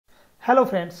Hello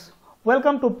friends,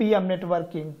 welcome to PM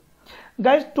Networking.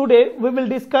 Guys, today we will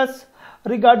discuss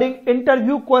regarding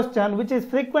interview question which is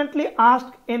frequently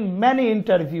asked in many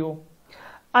interview.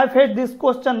 I've had this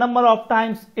question number of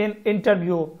times in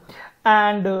interview,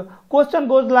 and question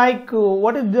goes like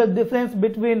what is the difference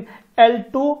between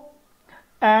L2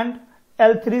 and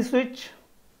L3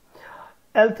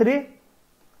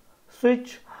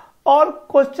 switch, or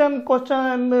question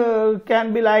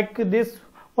can be like this: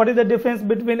 what is the difference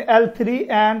between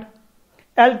L3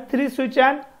 switch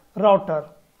and router?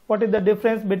 What is the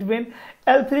difference between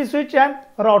L3 switch and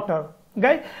router?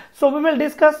 Guys, so we will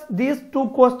discuss these two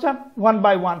questions one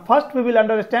by one. First, we will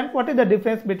understand what is the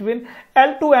difference between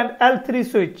L2 and L3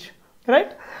 switch,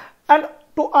 right? And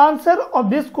to answer of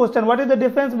this question, what is the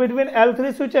difference between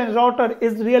L3 switch and router,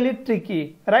 is really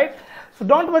tricky, right? So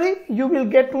don't worry, you will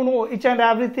get to know each and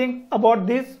everything about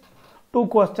these two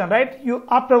questions, right? You,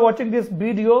 after watching this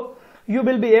video, you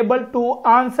will be able to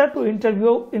answer to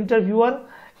interviewer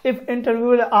if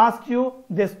interviewer will ask you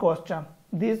this question,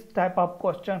 this type of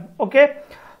question. Okay,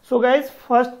 so guys,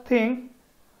 first thing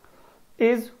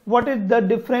is, what is the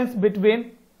difference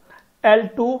between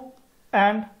L2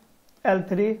 and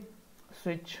L3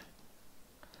 switch?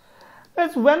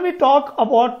 Guys, when we talk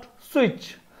about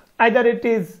switch, either it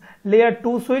is layer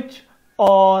 2 switch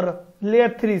or layer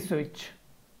 3 switch,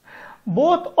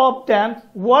 both of them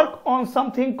work on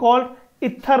something called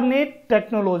Ethernet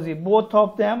technology. Both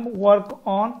of them work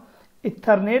on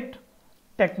Ethernet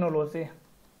technology,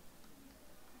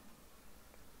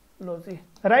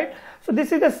 right? So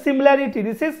this is the similarity.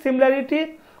 This is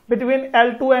similarity between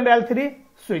L2 and L3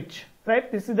 switch,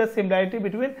 right? This is the similarity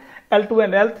between L2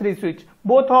 and L3 switch.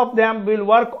 Both of them will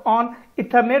work on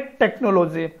Ethernet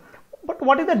technology. But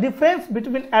what is the difference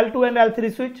between L2 and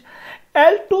L3 switch?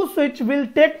 L2 switch will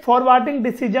take forwarding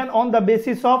decision on the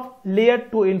basis of layer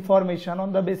 2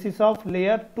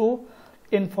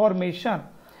 information.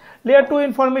 Layer 2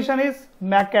 information is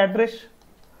MAC address.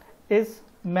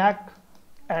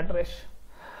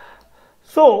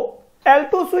 So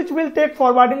L2 switch will take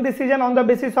forwarding decision on the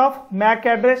basis of MAC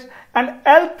address, and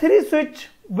L3 switch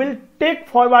will take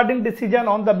forwarding decision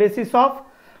on the basis of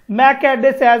MAC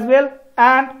address as well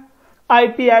and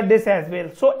IP address as well.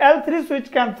 So L3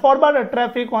 switch can forward a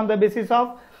traffic on the basis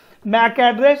of MAC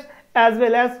address as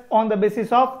well as on the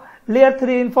basis of layer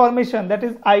 3 information, that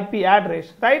is IP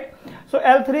address, right? So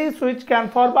L3 switch can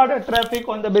forward a traffic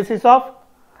on the basis of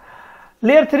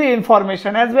layer 3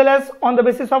 information as well as on the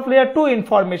basis of layer 2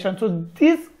 information. So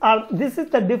this is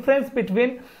the difference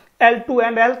between L2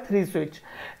 and L3 switch.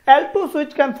 L2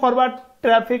 switch can forward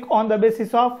traffic on the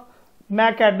basis of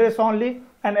MAC address only,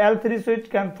 and L3 switch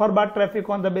can forward traffic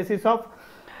on the basis of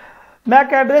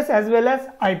MAC address as well as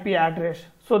IP address.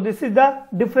 So this is the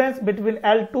difference between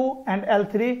L2 and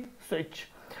L3 switch.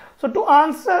 So to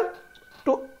answer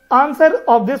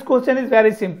of this question is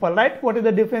very simple, right? What is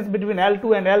the difference between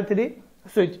L2 and L3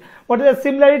 switch? What is the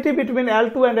similarity between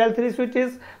L2 and L3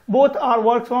 switches? Both are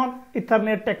works on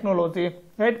Ethernet technology,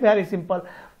 right? Very simple.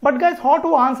 But guys, how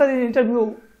to answer in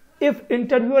interview? If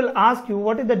interviewer will ask you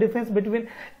what is the difference between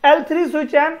L3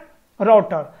 switch and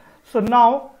router. So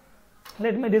now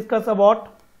let me discuss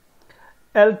about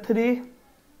L3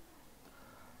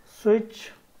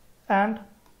 switch and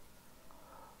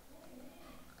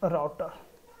router.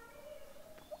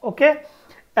 Okay,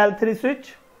 L3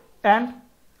 switch and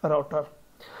router.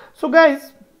 So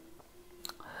guys,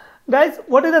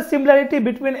 what is the similarity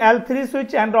between L3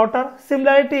 switch and router?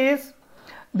 Similarity is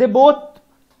they both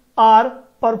are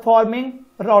performing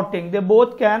routing. They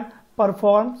both can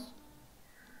perform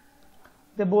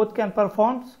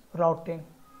routing.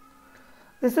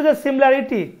 This is the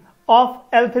similarity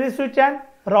of L3 switch and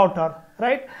router,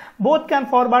 right? Both can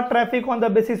forward traffic on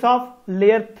the basis of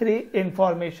layer 3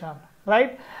 information,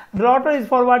 right? Router is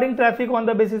forwarding traffic on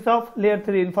the basis of layer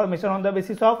 3 information, on the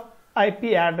basis of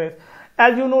IP address.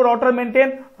 As you know, router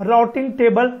maintain routing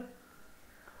table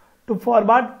to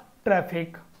forward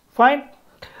traffic. Fine.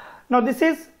 Now this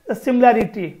is the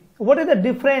similarity. What is the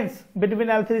difference between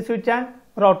L3 switch and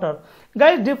router?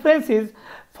 Guys,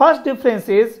 first difference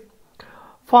is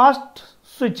fast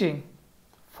switching,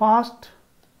 fast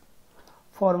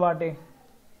forwarding.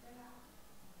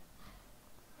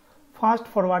 Fast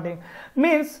forwarding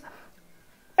means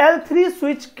L3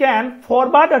 switch can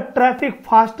forward a traffic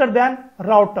faster than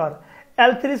router.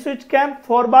 L3 switch can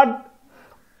forward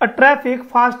a traffic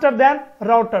faster than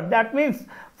router. That means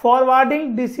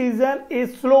forwarding decision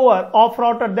is slower of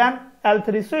router than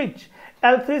L3 switch.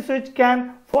 L3 switch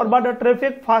can forward a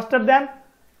traffic faster than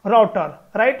router,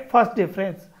 right? First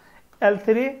difference,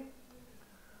 L3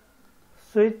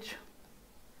 switch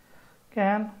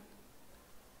can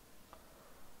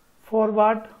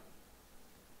forward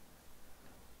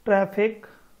traffic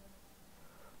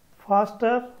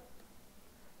faster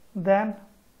than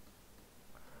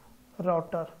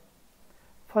router.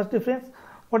 First difference.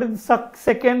 What is the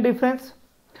second difference?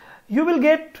 You will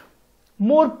get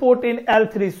more port in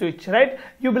L3 switch, right?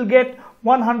 You will get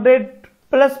 100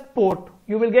 plus port.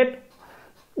 You will get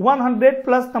 100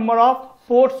 plus number of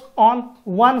ports on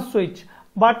one switch,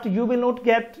 but you will not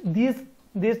get these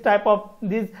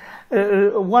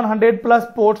 100 plus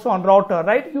ports on router,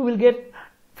 right? You will get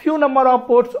few number of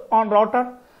ports on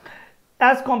router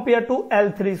as compared to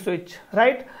L3 switch,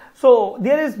 right? So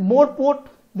there are more port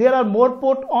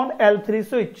on L3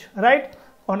 switch, right?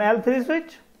 On L3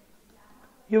 switch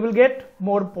you will get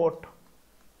more port,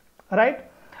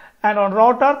 right? And on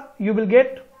router you will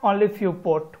get only few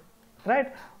port,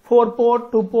 right? 4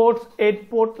 port, 2 ports, 8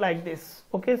 port, like this,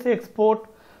 okay, 6 port.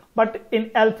 But in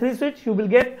L3 switch you will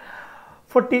get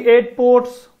 48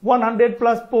 ports, 100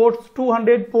 plus ports,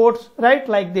 200 ports, right?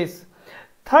 Like this.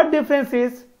 Third difference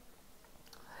is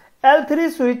L3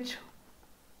 switch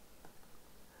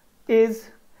is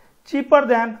cheaper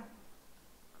than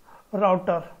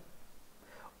router.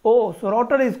 Oh, so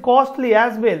router is costly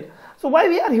as well. So why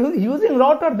we are using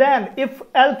router then? If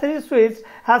L3 switch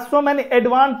has so many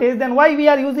advantages, then why we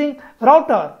are using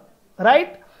router,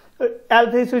 right?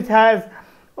 L3 switch has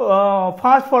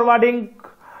fast forwarding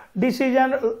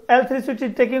decision. L3 switch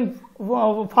is taking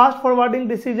fast forwarding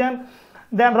decision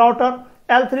than router.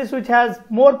 L3 switch has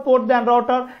more port than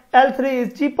router. L3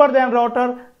 is cheaper than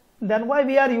router. Then why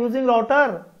we are using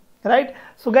router, right?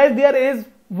 So guys, there is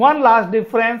one last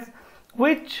difference,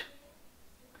 which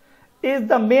is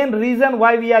the main reason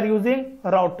why we are using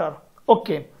router.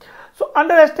 Okay, so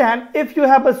understand, if you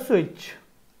have a switch,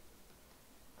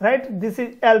 right? This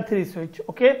is L3 switch,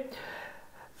 okay?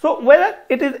 So whether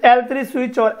it is L3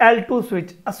 switch or L2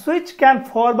 switch, a switch can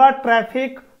forward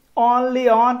traffic only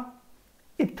on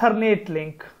Ethernet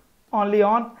link, only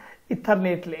on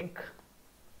Ethernet link,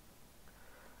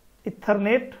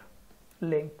 Ethernet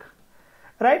link,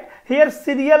 right? Here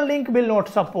serial link will not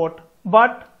support,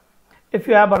 but if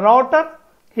you have a router,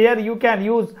 here you can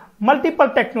use multiple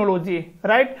technology,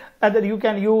 right? Either you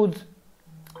can use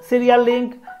serial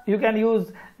link, you can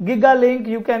use giga link,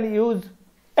 you can use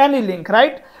any link,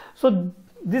 right? So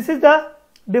this is the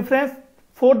difference,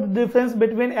 fourth difference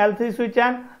between L3 switch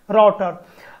and router.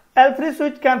 L3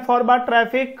 switch can forward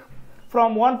traffic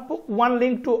from one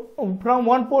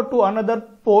port to another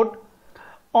port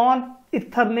on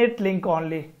Ethernet link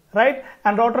only, right?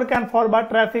 And router can forward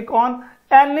traffic on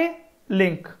any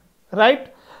link,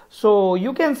 right? So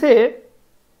you can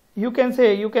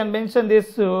mention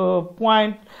this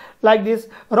point like this: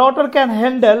 router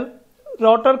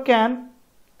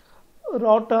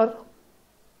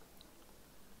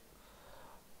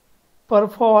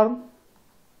perform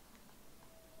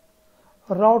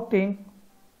routing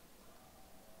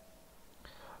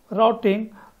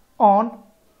on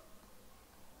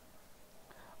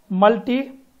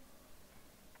multi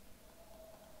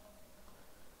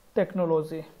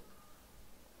technology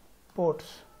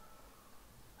ports,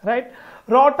 right?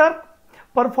 Router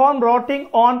perform routing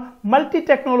on multi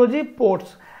technology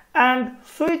ports, and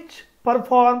switch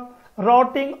perform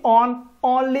routing on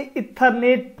only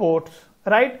Ethernet ports,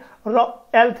 right?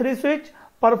 L3 switch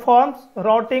performs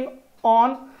routing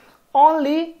on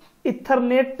only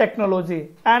Ethernet technology,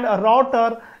 and a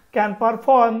router can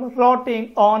perform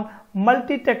routing on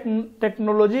multi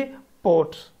technology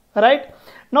ports, right?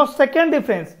 Now second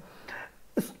difference,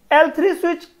 L3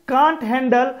 switch can't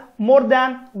handle more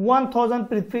than 1000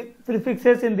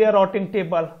 prefixes in their routing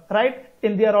table, right?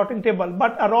 In their routing table,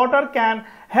 but a router can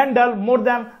handle more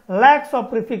than lakhs of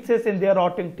prefixes in their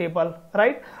routing table,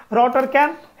 right? Router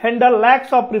can handle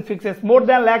lakhs of prefixes, more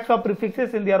than lakhs of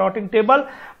prefixes in their routing table.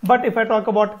 But if I talk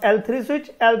about L3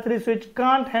 switch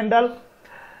can't handle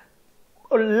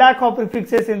lakh of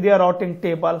prefixes in their routing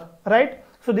table, right?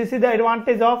 So this is the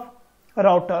advantage of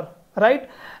router, right?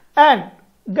 And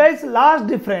guys, last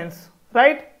difference,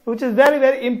 right, which is very,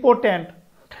 very important.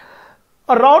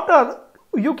 A router,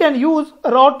 you can use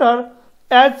router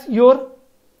as your,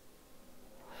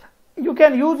 you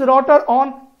can use router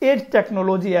on edge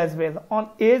technology as well, on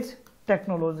edge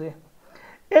technology.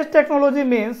 Edge technology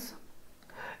means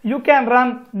you can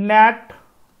run NAT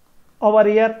over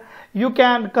here, you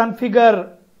can configure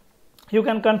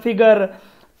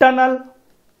tunnel,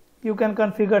 you can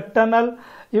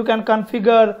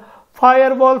configure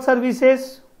firewall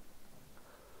services,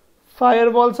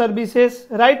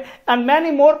 right? And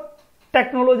many more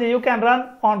technology you can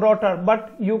run on router,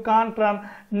 but you can't run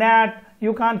NAT,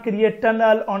 you can't create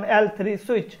tunnel on L3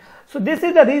 switch. So this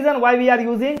is the reason why we are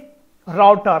using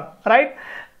router, right?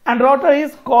 And router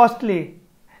is costly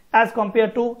as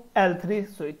compared to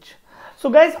L3 switch. So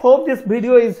guys, hope this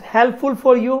video is helpful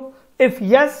for you. If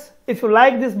yes, if you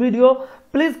like this video,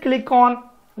 please click on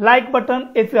like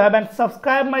button. If you haven't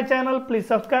subscribed my channel, please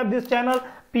subscribe this channel,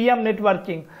 PM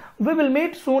Networking. We will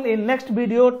meet soon in next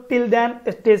video. Till then,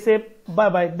 stay safe. Bye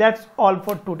bye. That's all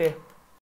for today.